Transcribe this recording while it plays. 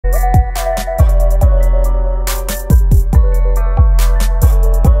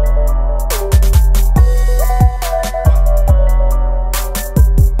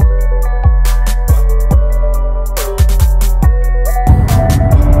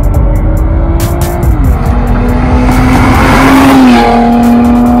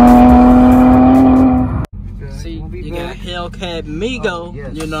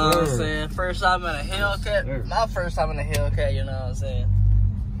Yes, you know sir. what I'm saying? First time in a Hellcat. Yes, My first time in a Hellcat, you know what I'm saying?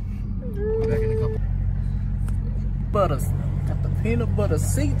 back in a couple. Butter, got the peanut butter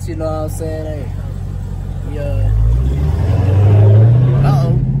seats, you know what I'm saying? Hey, yeah.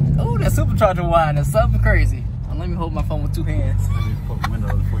 Oh, that supercharger whine is something crazy. Let me hold my phone with two hands. Let me put the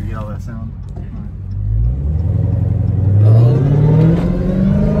window before you get all that sound.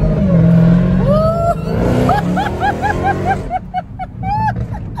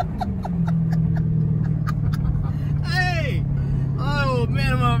 Hey! Oh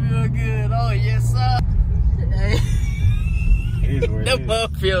man, I'm feel good. Oh yes, sir. Hey. That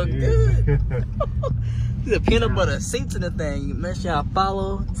mug feel good. The peanut butter seats in the thing. Make sure y'all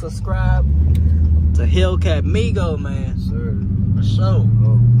follow, subscribe to Hellcat Migo, man. Yes, sir. For sure.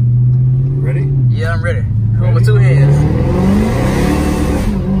 Oh. Ready? Yeah, I'm ready. Hold with two hands.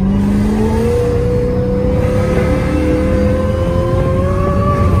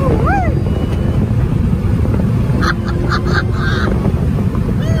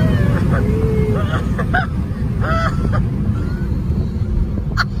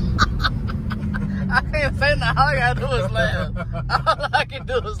 I can't say nothing. All I gotta do is laugh. All I can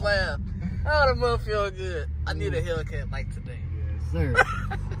do is laugh. Oh, the mug feel good. I need a Hellcat like today. Yes, sir.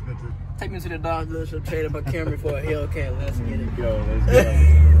 Take me to the Dodge dealership, trade up a Camry for a Hellcat. Let's get it. Let's go.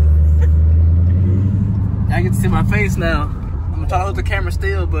 I get to see my face now. I'm gonna try to hold the camera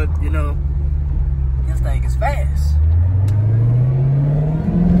still, but you know, this thing is fast.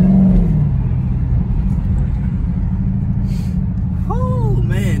 Oh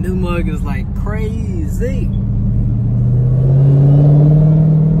man, this mug is like crazy.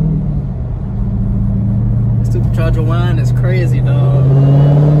 This supercharger wine is crazy, dog.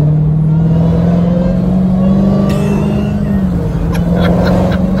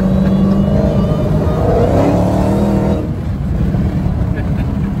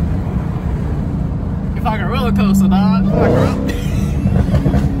 It's like a roller coaster, dog. It's like a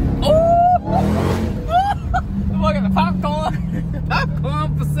Look at the popcorn.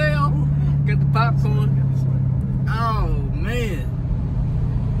 Popcorn for sale. Get the popcorn. Oh man.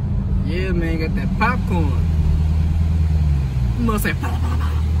 Yeah, man, got that popcorn. You must say pop.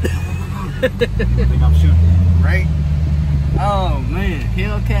 I think I'm shooting. Right? Oh man,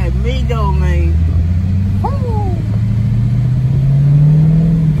 Hellcat Migo, man. Woo!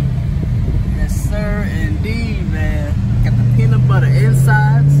 Yes, sir, indeed, man. Got the peanut butter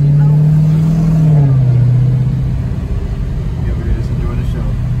insides, you know. Yeah, we're just enjoying the show.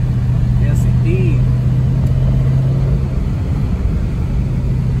 Yes, indeed.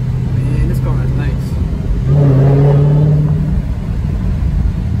 Man, this car is nice.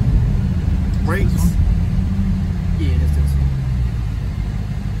 Brakes. Yeah, this is.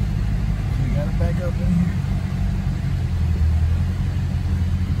 We got it back up in here.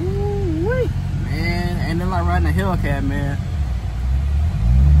 Ooh-wee. Man, ain't nothing like riding a Hellcat, man.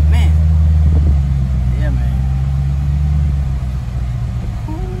 Man. Yeah, man.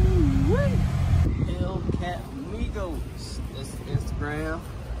 Ooh-wee. Hellcat Migos. This is Instagram.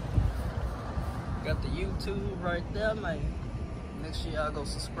 Got the YouTube right there, man. Make sure y'all go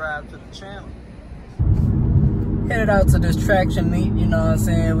subscribe to the channel. Headed out to this traction meet, you know what I'm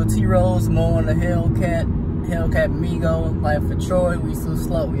saying, with T-Rose mowing the Hellcat Migo. Like for Troy, we so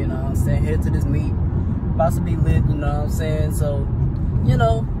slow, you know what I'm saying. Head to this meet. About to be lit, you know what I'm saying. So, you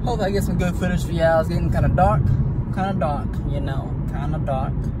know, hope I get some good footage for y'all. It's getting kind of dark, you know, kind of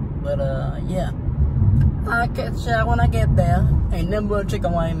dark. But yeah, I'll catch y'all when I get there. Ain't nothing but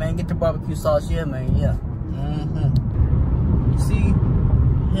chicken wing, man. Get the barbecue sauce here, man. Yeah. You see,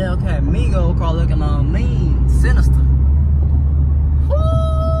 Hellcat Migo car looking mean, sinister.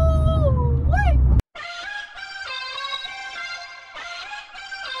 Woo! Wait.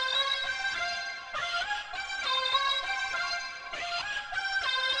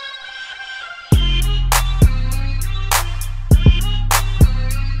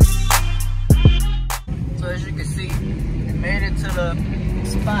 So as you can see, it made it to the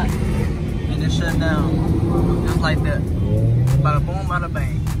spot and it shut down just like that. Bada boom, bada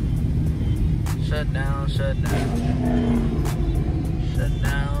bang. Shut down, shut down. Shut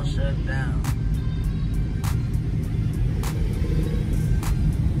down, shut down.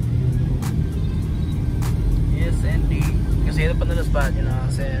 Yes, indeed. You can see it up another spot, you know what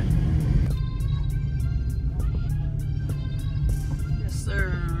I'm saying? Yes, sir.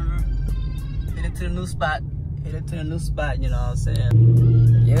 Headed to the new spot. Headed to the new spot, you know what I'm saying?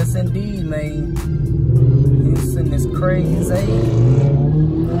 Yes, indeed, man. Houston is crazy.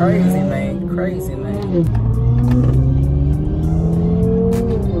 Crazy, man. Crazy, man.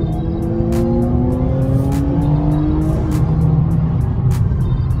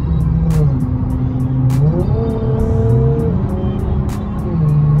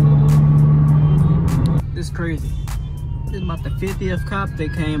 crazy. This is about the 50th cop they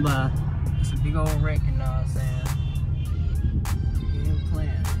came by. It's a big old wreck, you know what I'm saying? You ain't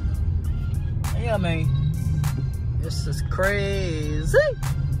playing. Yeah, man. This is crazy.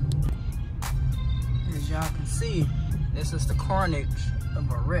 As y'all can see, this is the carnage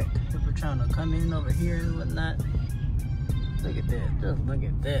of a wreck. People trying to come in over here and whatnot. Look at that. Just look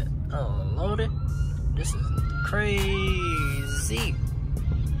at that. Oh, loaded. This is crazy.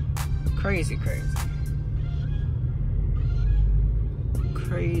 Crazy, crazy.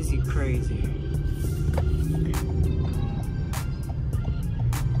 Crazy, crazy.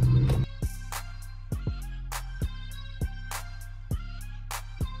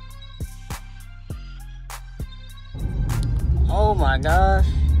 Oh my gosh.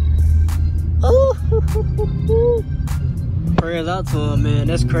 Oh, prayers out to him, man.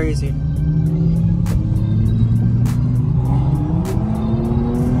 That's crazy.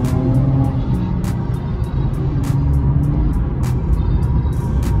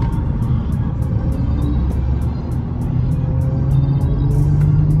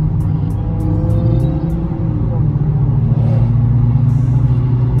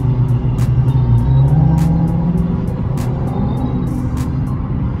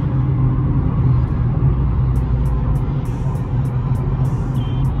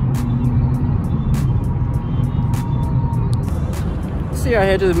 See, I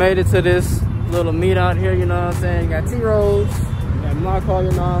had just made it to this little meet out here, you know what I'm saying? Got T-Rose, got Marco, you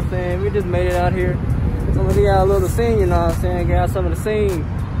know what I'm saying? We just made it out here. So we got a little scene, you know what I'm saying? Got some of the scene,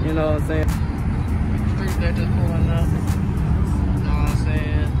 you know what I'm saying? Street there just pulling up, you know what I'm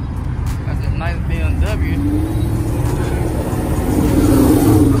saying? Got this nice BMW.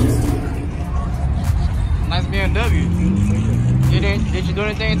 Nice BMW. Did you do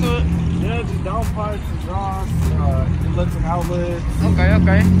anything to it? Yeah, just down parts, exhaust, inlets and outlets. Okay,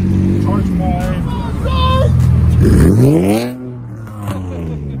 okay. Torch pipe.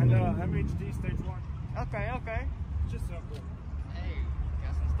 And MHD stage 1. Okay, okay. Just simple. Hey,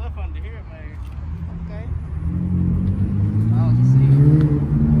 got some stuff under here, man. Okay. I'll see.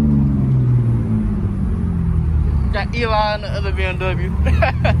 Got Eli in the other BMW.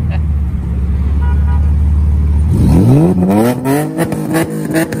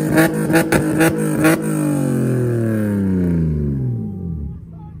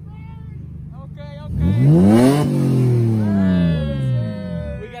 Okay.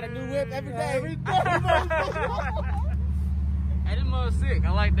 We got a new whip every day. Hey, this mother's sick.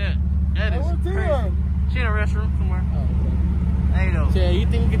 I like that. That is crazy. She in a restroom somewhere. Oh, okay. There you go. Yeah, you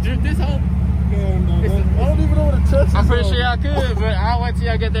think you can drift this home? Yeah, no, I don't even know what a touch is. I'm pretty sure y'all could, but I'll wait till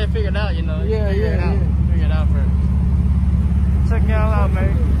y'all get that figured out, you know. Yeah. Figure it out first. Check y'all out,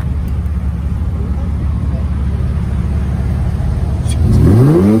 man.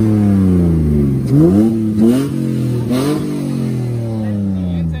 The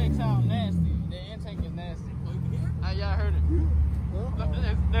intake sound nasty. The intake is nasty. Y'all heard it.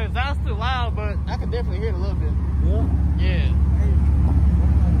 The exhaust too loud, but I can definitely hear it a little bit. Yeah.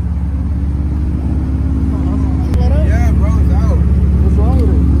 Yeah, bro, it's out. What's wrong with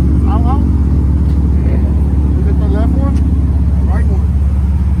it? Out. Is it the left one? Right one.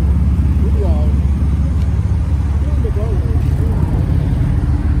 We'll be all right.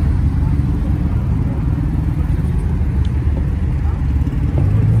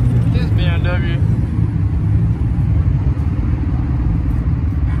 This BMW.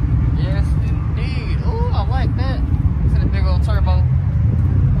 Yes, indeed. Ooh, I like that. It's in a big old turbo.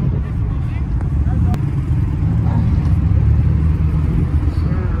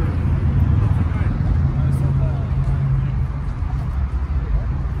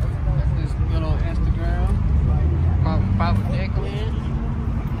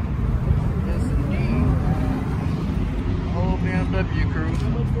 BMW crew.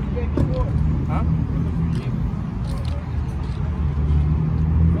 Huh?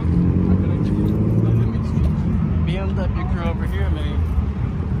 BMW crew over here, man.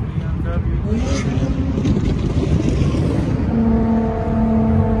 BMW.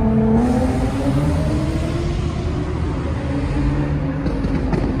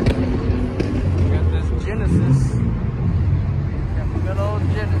 Got this Genesis. Got the good old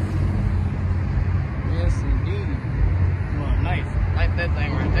Genesis. Yes, indeed. Well, nice. Like that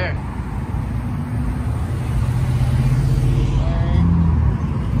thing right there.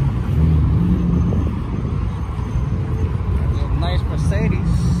 There's a nice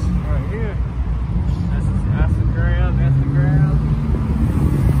Mercedes right here. That's Instagram.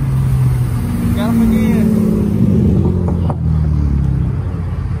 Got him again.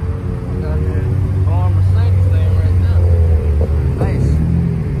 Got that born Mercedes thing right there. Nice.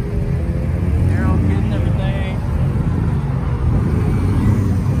 Arrow getting everything.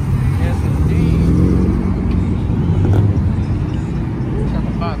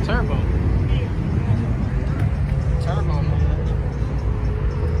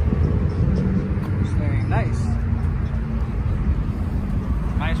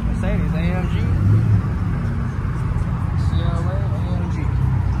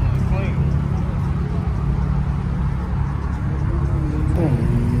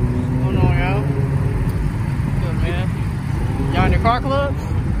 car clubs.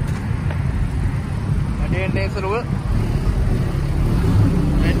 And then to the whip.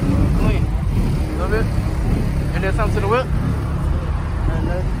 And clean. A little bit. And then something to the whip. And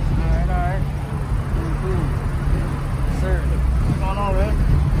then, alright. Cool. Yes, sir. What's going on, man?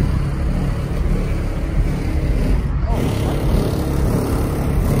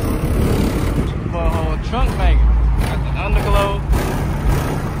 For a whole trunk banging. Got the underglow.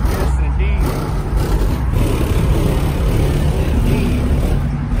 Yes, indeed. Indeed.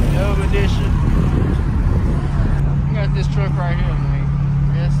 Dub edition. We got this truck right here, man.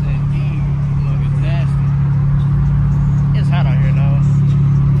 Yes, indeed. Look, it's nasty. It's hot out here, though.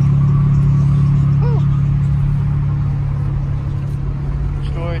 Whew.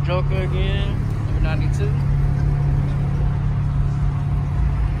 Story Joker again. Number 92.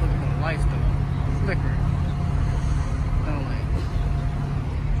 Look at the lights, though. Flickering. Don't like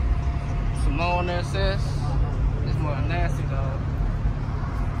some more on there says it's more nasty dog.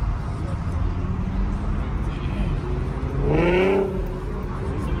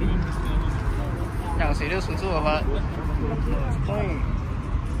 Y'all see this one too a lot. It's clean.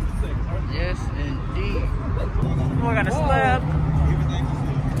 Yes indeed. Oh, I got a slab.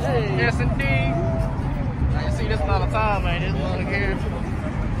 Hey. Yes indeed. Now you see this all the time, man. This one here.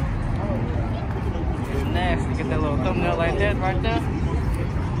 Nasty. Get that little thumbnail like that right there.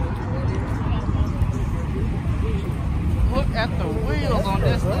 Look at the wheels on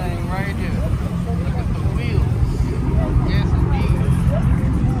this thing right here. Look at the wheels. Yes, indeed.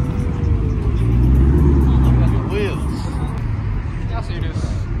 Look at the wheels. Y'all see this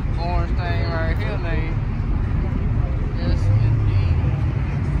orange thing right here, man? Yes, indeed.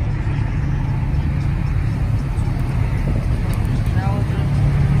 Challenger.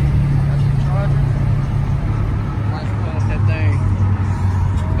 That's the Charger. That thing.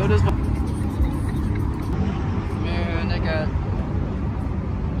 Go this way. Man, they got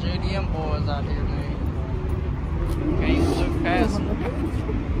JDM boys out here, man. Can't even look past them.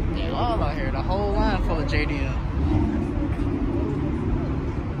 They're all out here. The whole line full of JDM.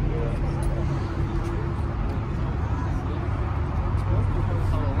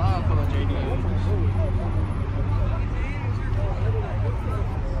 Whole line full of JDM.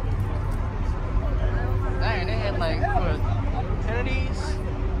 Dang, they had like, what, 10 of these?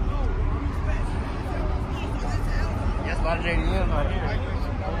 Yes, a lot of JDMs right here.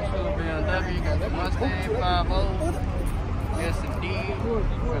 BMW, got the Mustang 5.0. Yes, indeed.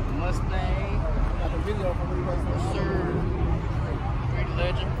 Got the Mustang. Yes, sir. Great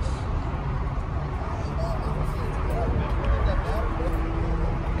Legends.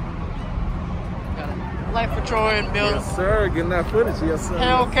 Got a Life for Troy in the building. Yes, sir. Getting that footage. Yes, sir.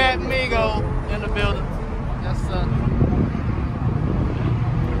 Hellcat Migo in the building. Yes, sir.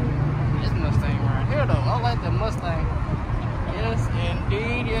 This Mustang right here, though. I like the Mustang. Yes,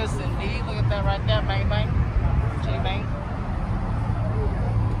 indeed. Yes, indeed. Look at that right there. Bang, bang. J-bang.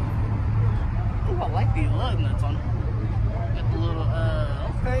 Ooh, I like these lug nuts on it. Got the little,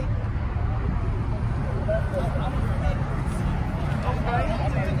 okay. Okay.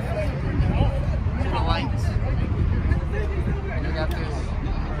 See the lights. You got this.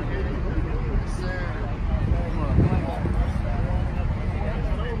 Yes, sir.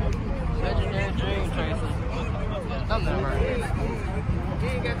 Legendary Dream Tracer. Yeah, thumbnail right here.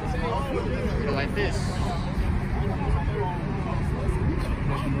 Like this.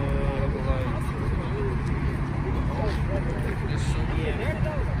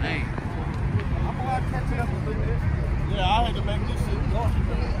 Dang. Yeah, I had to make this shit going.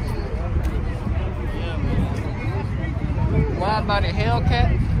 Yeah, man. Wide body Hellcat.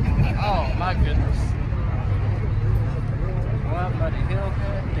 Oh my goodness. Wide body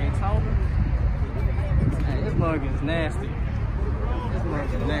Hellcat Daytona. Hey, this mug is nasty. This mug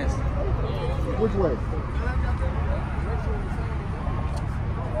is nasty. Which way?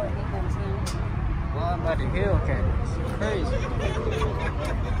 Wide body Hellcat. It's crazy.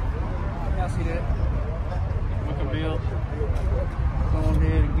 Y'all see that? We can build. Go on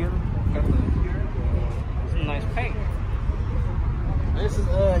there and get them. Got some nice paint. This is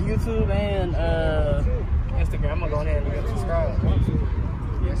YouTube and Instagram. I'm gonna go ahead and subscribe.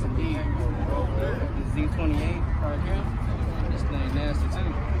 Yes, indeed. The Z28 right here. This thing nasty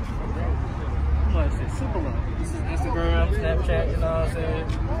too. How much is it? Super low. This is Instagram, Snapchat, you know what I'm saying?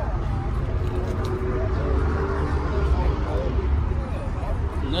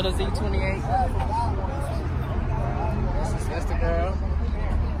 Another Z28. This is Instagram.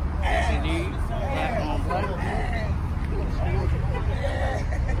 Yes, indeed. Black on black.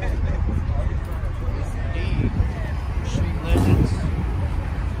 Yes, indeed. Street Legends.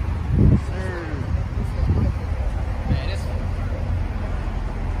 Sir. Man, this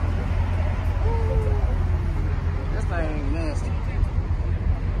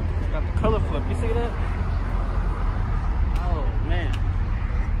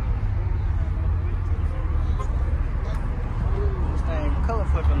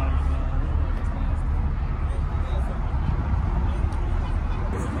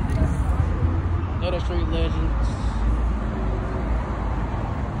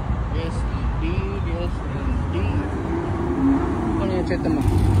check them out.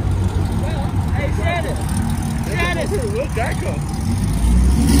 Hey, Shannon. Shannon. What Geico?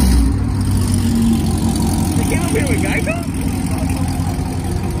 They came up here with Geico?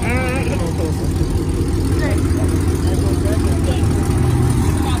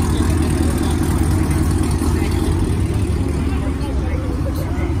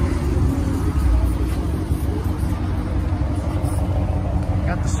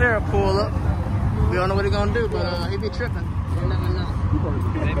 Got the sheriff pull up. We don't know what he's gonna do, but he be tripping. You never know.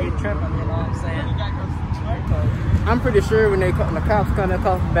 They be tripping, you know what I'm saying? I'm pretty sure when the cops come, they'll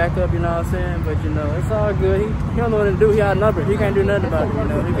call him back up, you know what I'm saying? But you know, it's all good. He don't know what to do. He outnumbered. He can't do nothing about it, you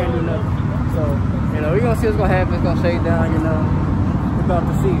know. He can't do nothing. So, you know, we're gonna see what's gonna happen. It's gonna shake down, you know. We're about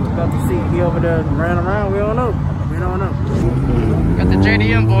to see. We're about to see. He over there ran around. We don't know. We don't know. Got the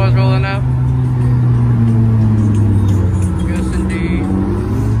JDM boys rolling out. Yes, indeed.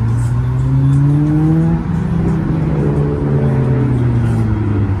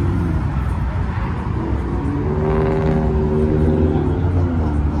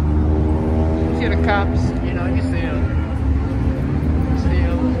 See the cops, you know, you see them. You see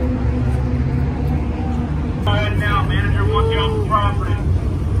them. Go ahead now, manager wants you off the property.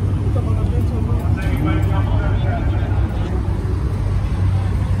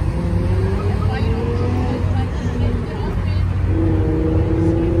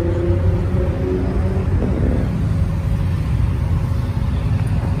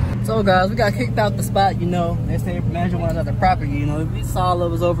 So guys, we got kicked out the spot, you know. They say manager wanted another property, you know. It's all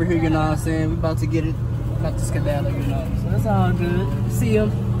of us over here, you know what I'm saying. We about to get it, about to skedaddle, you know. So it's all good. You see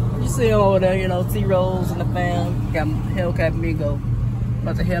him over there, you know, T-Rose and the fam. Got Hellcat Migo.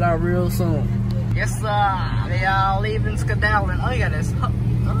 About to head out real soon. Yes sir, they all leaving skedaddling. Oh, you got this. You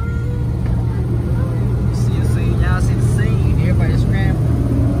see the scene, y'all see the scene. Everybody's scrambling.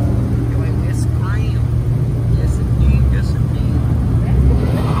 Everybody scram. Yes indeed, yes indeed.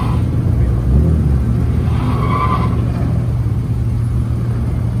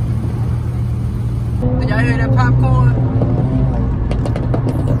 Did y'all hear that popcorn?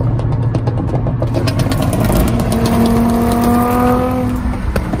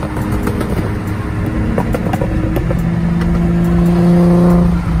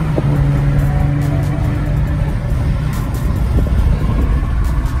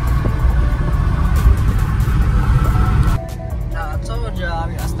 Now I told y'all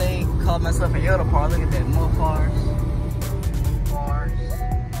I stayed, called myself a Yoda part. Look at that, more bars.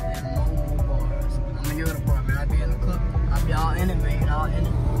 I be in the clip. I be all in it, man. All in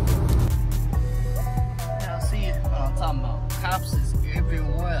it. Y'all see it? What I'm talking about. Cops is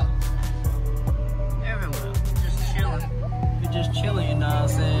everywhere. Everywhere. Just chilling. We just chilling, you know what I'm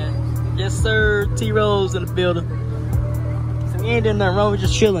saying? Yes, sir. T-Rose in the building. So we ain't doing nothing wrong. We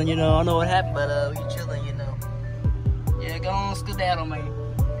just chilling, you know. I don't know what happened, but we chilling, you know. Yeah, go on, skedaddle, man.